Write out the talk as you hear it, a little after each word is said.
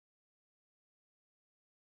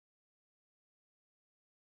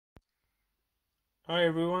Hi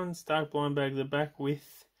everyone, Stark Blind Bags are back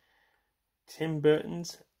with Tim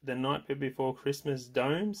Burton's The Nightmare Before Christmas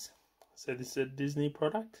DOMEZ. So this is a Disney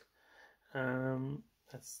product.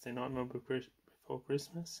 That's The Nightmare Before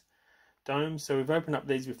Christmas DOMEZ. So we've opened up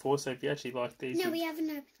these before, so if you actually like these... No, we haven't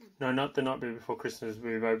opened them. No, not The Nightmare Before Christmas.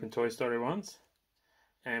 We've opened Toy Story ones.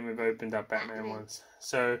 And we've opened up Batman ones.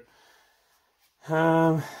 So,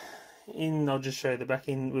 I'll just show you the back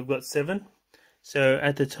end. We've got 7. So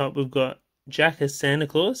at the top we've got Jack as Santa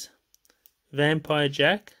Claus, Vampire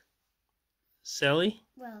Jack, Sally,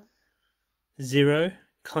 Zero,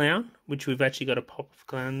 Clown, which we've actually got a pop-of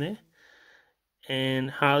clown there, and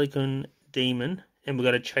Harlequin Demon, and we've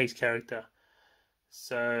got a chase character.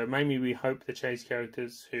 So maybe we hope the chase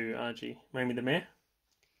characters who, Archie, maybe the mayor?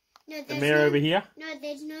 No, the mayor over here? No,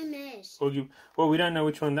 there's no mayors. Well, we don't know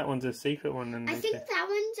which one. That one's a secret one. I think that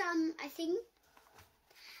one's,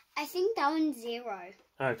 I think that one's Zero.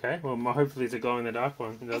 Okay, well, hopefully it's a glow-in-the-dark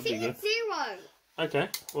one. I think it's Zero. Okay,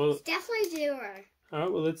 well... It's definitely Zero.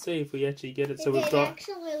 Alright, well, let's see if we actually get it. So we've it got...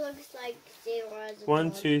 actually looks like Zero as a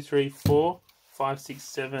 1, 2, 3, 4, 5, 6,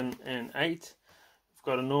 7, and 8. We've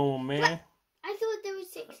got a normal mare. What? I thought there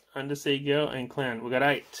was 6. Undersea girl and clown. We've got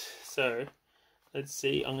 8. So, let's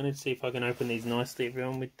see. I'm going to see if I can open these nicely,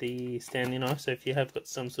 everyone, with the Stanley knife. So if you have got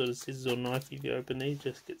some sort of scissors or knife, if you open these,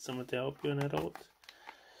 just get someone to help you, an adult.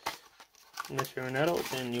 Unless you're an adult,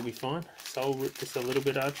 then you'll be fine. So I'll rip this a little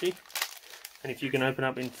bit, Archie. And if you can open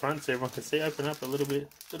up in front so everyone can see, open up a little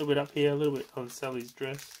bit up here, a little bit of Sally's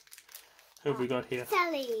dress. Who have we got here?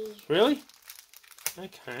 Sally. Really?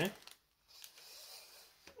 Okay.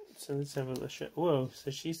 So let's have a look. Whoa,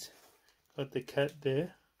 so she's got the cat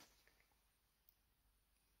there.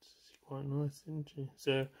 This is quite nice, isn't she?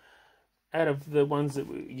 So, out of the ones that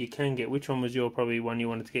you can get, which one was your probably one you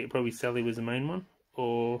wanted to get? Probably Sally was the main one?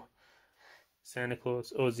 Or Santa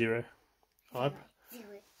Claus? Or Zero? I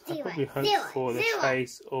probably hope for the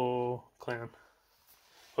chase or clown.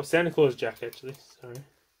 Or Santa Claus Jack, actually. Sorry.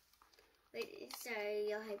 Wait, so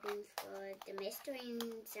you're hoping for the mystery and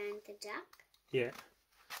Santa Jack? Yeah.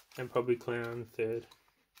 And probably clown third.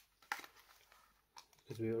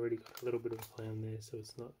 Because we already got a little bit of a clown there, so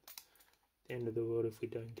it's not the end of the world if we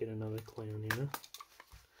don't get another clown, you know?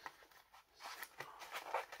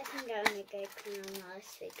 I think I only gave clown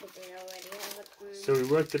last week because we already have a clown. So we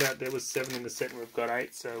worked it out, there was 7 in the set and we've got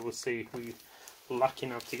 8, so we'll see if we're lucky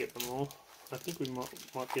enough to get them all. I think we might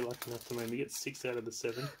be lucky enough to maybe get 6 out of the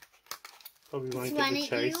 7. Probably won't get the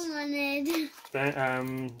chase. You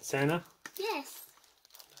wanted. Santa? Yes.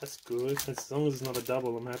 That's good. As long as it's not a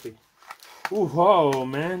double, I'm happy. Ooh, whoa,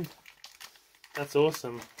 man. That's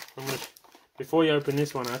awesome. Before you open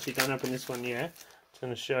this one, actually, don't open this one yet. I'm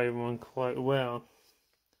going to show everyone quite well.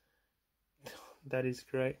 That is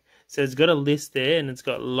great. So it's got a list there, and it's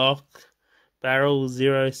got Lock, Barrel,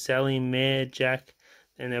 Zero, Sally, Mare, Jack,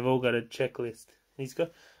 and they've all got a checklist. He's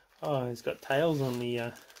got tails on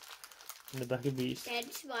the back of his.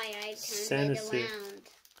 That's why I turned it around.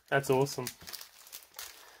 That's awesome.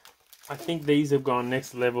 I think these have gone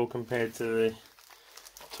next level compared to the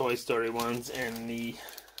Toy Story ones and the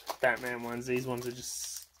Batman ones. These ones have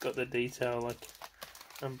just got the detail, like,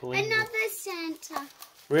 unbelievable. Another Santa.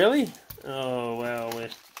 Really? Oh, wow.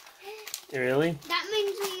 Really? That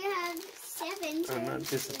means we have 7. I'm not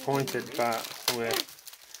disappointed, but we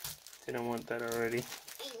didn't want that already.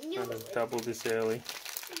 I'd have doubled this early.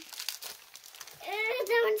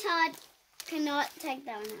 That one's hard. Cannot take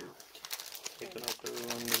that one out. Pick it up,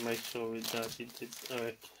 everyone, to make sure we actually did.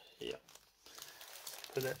 Okay, yeah.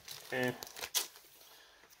 Put that there.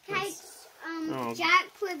 Okay, Jack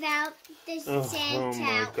without the Santa. Oh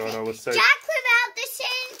my god, I was so... Jack without the Santa!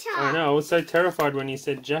 I know, I was so terrified when you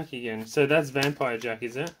said Jack again. So that's Vampire Jack,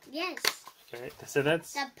 is it? Yes. Okay, so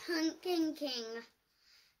that's... The Pumpkin King.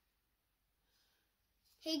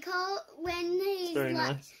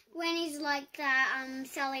 When he's like that,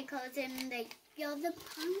 Sally calls him you're the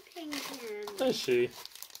Pumpkin King. Does she?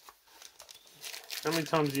 How many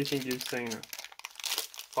times do you think you've seen it?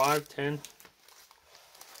 5, 10?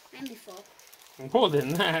 Maybe 4. More than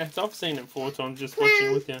that. I've seen it 4 times just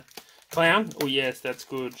watching with you. Clown? Oh yes, that's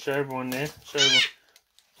good. Show everyone there. Show everyone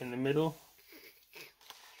in the middle.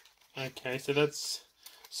 Okay, so that's...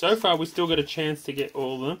 So far we still got a chance to get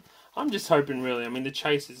all of them. I'm just hoping really, I mean the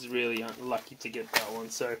chase is really unlucky to get that one,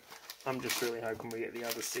 so I'm just really hoping we get the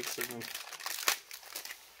other 6 of them.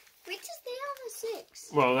 Which is the other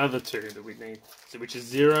 6? Well, the other 2 that we need, so which is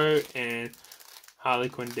Zero and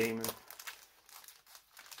Harlequin Demon.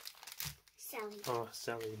 Sally. Oh,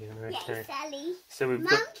 Sally again, okay. Yeah, Sally. So we've Mum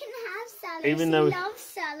got... can have Sally, Even though she loves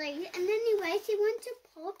Sally, and anyway she wants to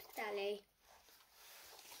pop Sally.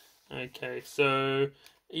 Okay, so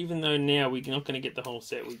even though now we're not going to get the whole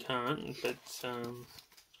set, we can't, but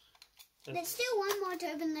there's still one more to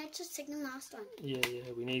open. That's the second last one. Yeah,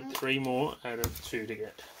 we need 3 more out of 2 to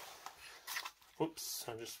get. Oops,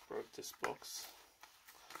 I just broke this box.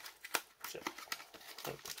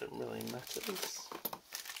 Hope it really matters.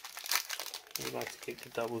 We like to keep the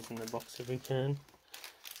doubles in the box if we can.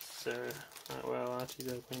 So, well, Archie's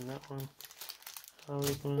opening that one.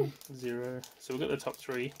 Harlequin, 0. So we've got the top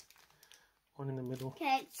 3. 1 in the middle.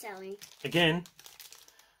 Okay, it's Sally. Again?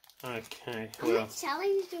 Okay, well.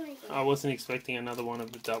 Sally's doing it. I wasn't expecting another one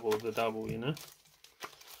of the double, you know?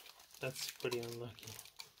 That's pretty unlucky.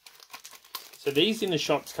 So these in the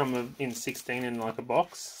shops come in 16 in like a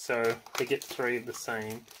box, so to get 3 of the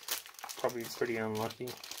same, probably pretty unlucky.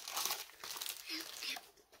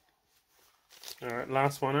 Alright,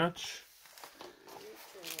 last one, Arch.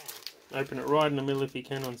 Open it right in the middle if you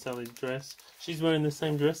can on Sally's dress. She's wearing the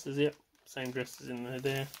same dresses, yep. Same dresses in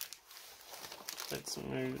there. Let's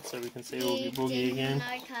move it so we can see Oogie Boogie again.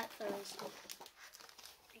 No cut first.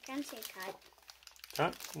 I can't see a cut.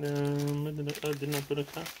 Cut? Didn't I put a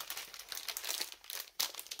cut?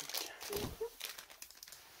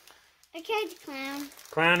 Okay, the clown.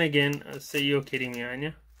 Clown again. I see you're kidding me, aren't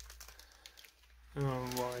you? Oh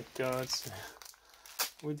my God.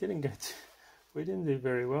 We didn't do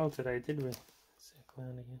very well today, did we? See a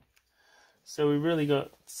clown again. So we really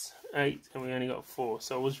got 8 and we only got 4.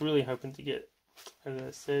 So I was really hoping to get, as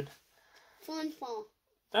I said. 4 and 4.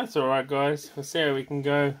 That's alright, guys. We'll see how we can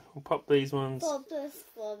go. We'll pop these ones 4 plus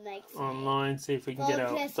 4 makes 8. online, see if we can 4 get our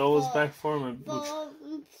plus dollars 4. back for them. 4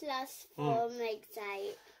 plus 4 makes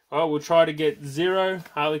 8. Well, we'll try to get 0,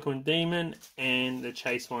 Harlequin Demon, and the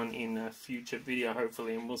chase one in a future video,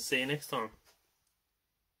 hopefully, and we'll see you next time.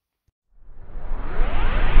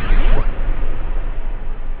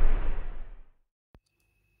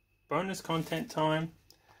 Bonus content time.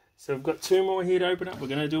 So we've got 2 more here to open up. We're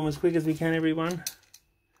going to do them as quick as we can, everyone.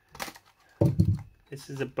 This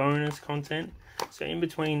is a bonus content. So in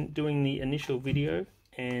between doing the initial video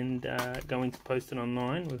and going to post it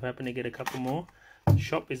online, we've happened to get a couple more. The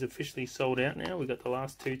shop is officially sold out now. We've got the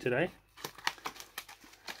last 2 today.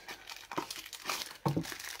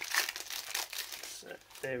 So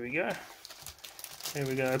there we go. There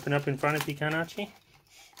we go. Open up in front if you can, Archie.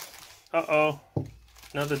 Uh-oh.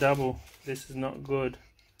 Another double. This is not good.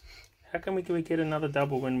 How can we get another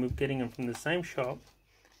double when we're getting them from the same shop?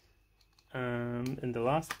 In the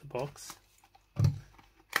last of the box.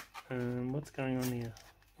 What's going on here?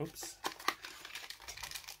 Oops.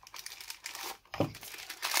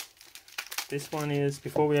 This one is,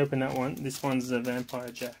 before we open that one, this one's a Vampire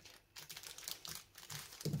Jack.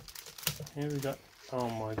 Here we go. Oh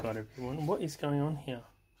my God, everyone. What is going on here?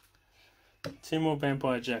 2 more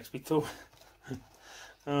Vampire Jacks. We thought...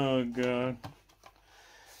 Oh God.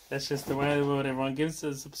 That's just the way of the world, everyone. Give us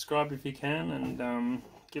a subscribe if you can, and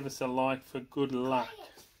give us a like for good luck.